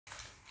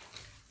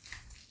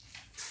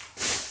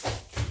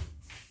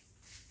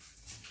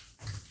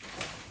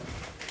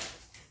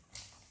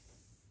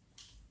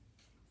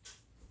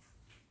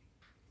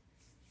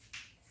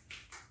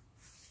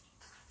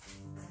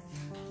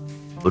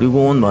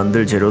놀이공원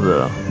만들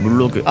재료다.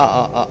 물놀이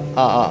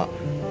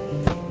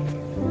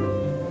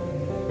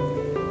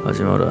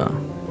하지마라.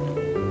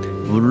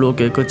 물로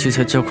깨끗이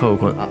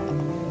세척하고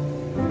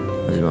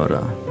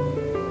하지마라.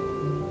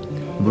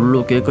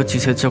 물로 깨끗이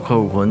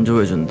세척하고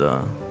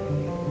건조해준다.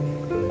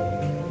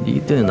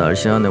 이때는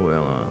날씬하네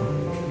고양아.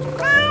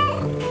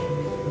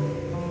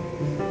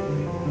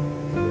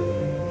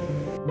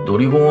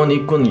 놀이공원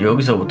입구는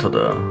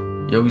여기서부터다.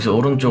 여기서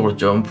오른쪽으로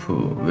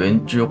점프,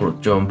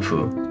 왼쪽으로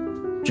점프,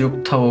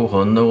 쭉 타고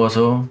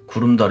건너가서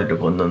구름다리를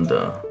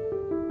건넌다.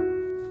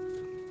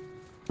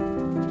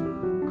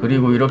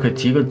 그리고 이렇게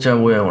디귿자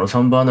모양으로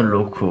선반을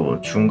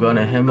놓고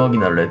중간에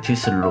해먹이나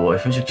레티스를 놓아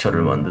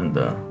휴식처를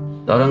만든다.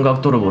 다른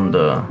각도로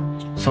본다.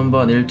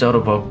 선반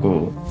일자로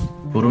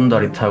받고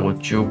구름다리 타고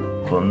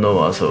쭉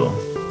건너와서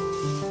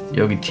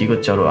여기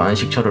디귿자로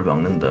안식처를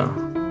박는다.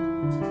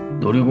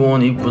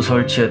 놀이공원 입구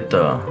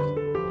설치했다.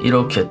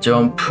 이렇게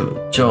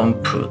점프,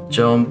 점프,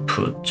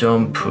 점프,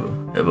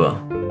 점프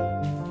해봐.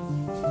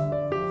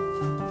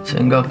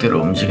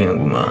 생각대로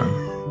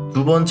움직이는구만.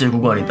 두 번째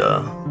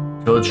구간이다.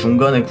 저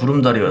중간에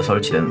구름다리가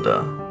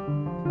설치된다.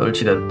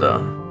 설치됐다.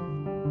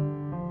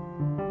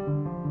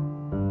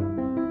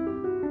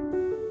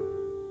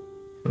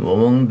 뭐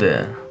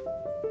먹는데?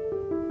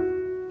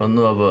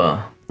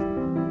 건너와봐.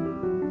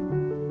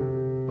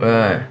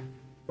 왜?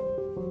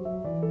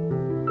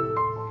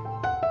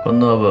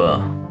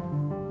 건너와봐.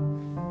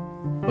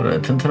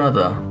 그래,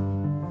 튼튼하다.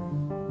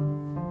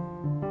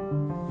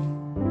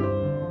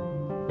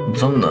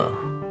 무섭나?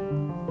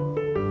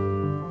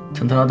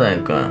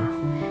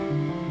 튼튼하다니까.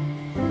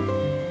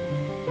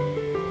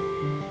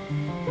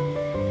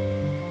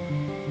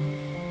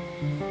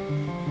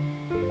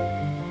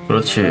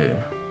 그렇지.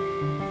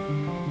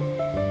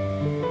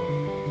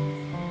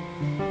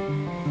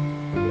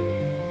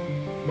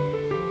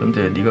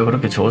 근데 네가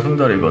그렇게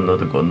저승다리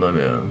건너든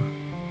건너면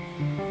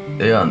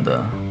떼야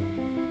한다.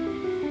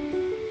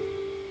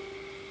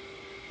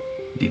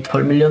 네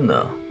털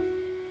밀렸나?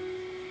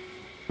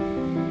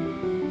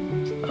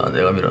 아,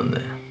 내가 밀었네.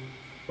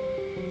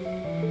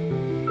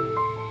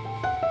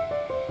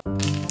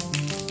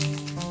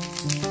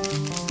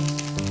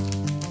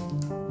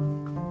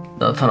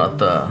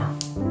 나타났다.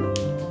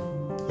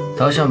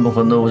 다시 한번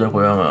건너보자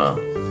고양아.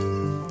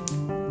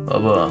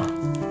 와봐.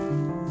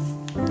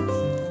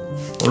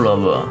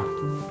 올라와봐.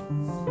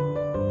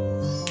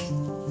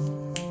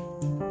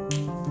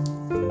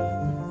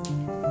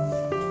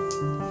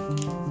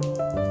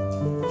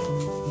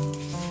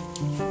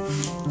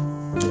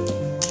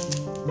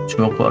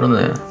 주먹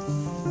빠르네.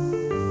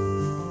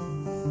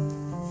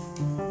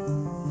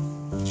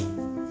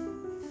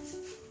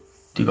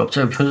 네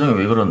갑자기 표정이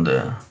왜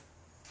그런데?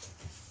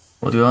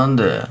 어디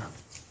가는데?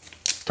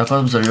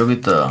 닭가슴살 여기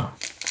있다.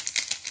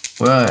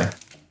 왜?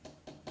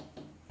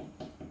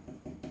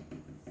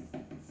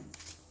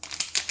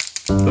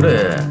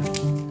 그래.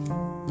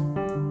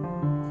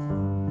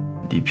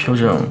 네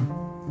표정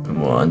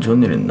뭐 안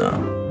좋은 일 있나?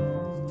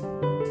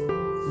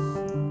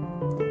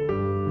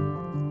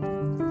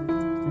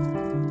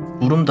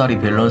 구름다리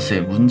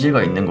밸런스에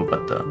문제가 있는 것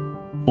같다.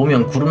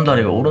 보면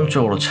구름다리가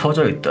오른쪽으로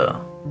처져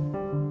있다.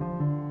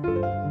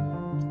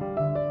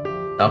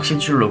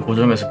 낚싯줄로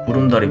고정해서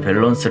구름다리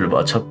밸런스를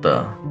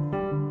맞췄다.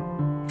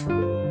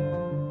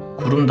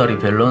 구름다리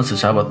밸런스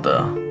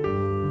잡았다.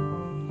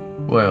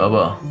 왜?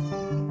 와봐.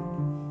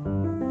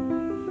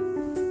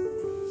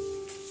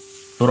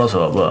 돌아서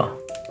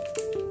와봐.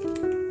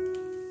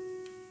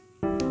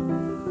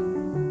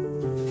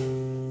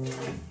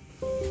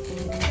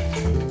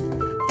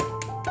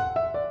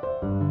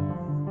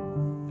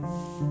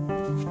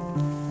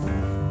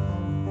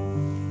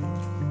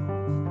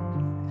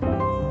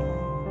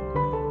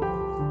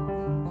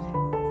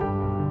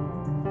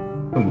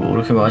 뭐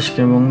이렇게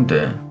맛있게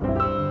먹는데?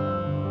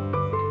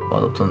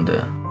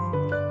 맛없던데.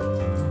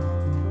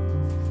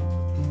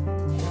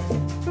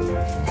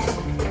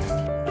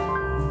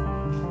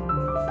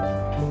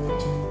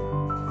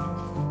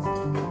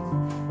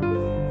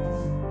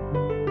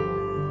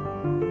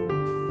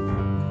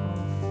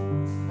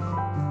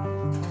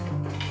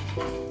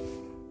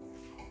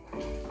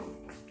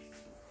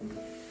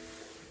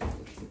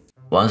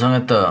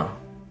 완성했다.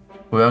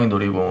 고양이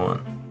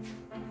놀이공원.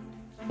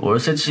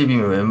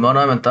 월세집이면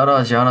웬만하면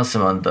따라하지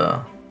않았으면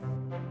한다.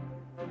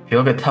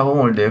 벽에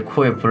타공을 내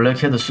코에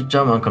블랙헤드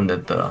숫자만큼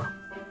냈다.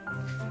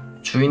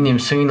 주인님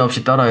승인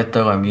없이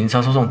따라했다가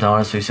민사소송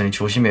당할 수 있으니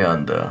조심해야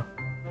한다.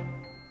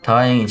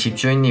 다행히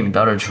집주인님이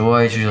나를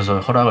좋아해 주셔서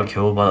허락을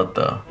겨우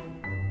받았다.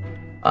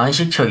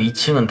 안식처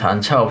 2층은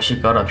단차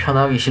없이 깔아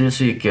편하게 쉴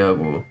수 있게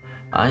하고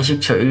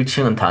안식처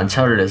 1층은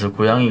단차를 내서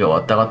고양이가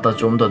왔다 갔다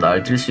좀 더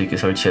날뛸 수 있게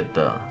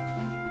설치했다.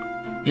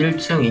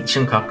 1층,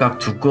 2층 각각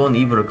두꺼운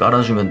이불을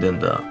깔아주면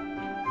된다.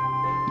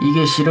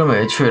 이게 싫으면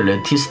애초에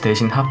레티스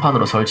대신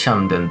합판으로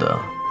설치하면 된다.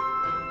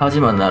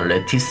 하지만 난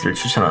레티스를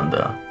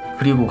추천한다.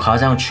 그리고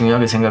가장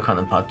중요하게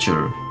생각하는 밧줄.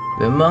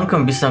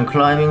 웬만큼 비싼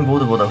클라이밍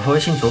보드보다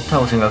훨씬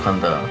좋다고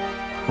생각한다.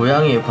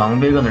 고양이의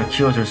광배근을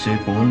키워줄 수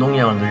있고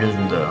운동량을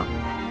늘려준다.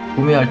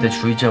 구매할 때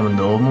주의점은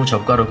너무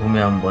저가로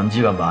구매하면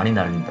먼지가 많이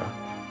날린다.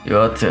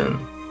 여하튼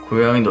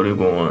고양이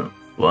놀이공원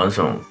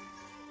완성.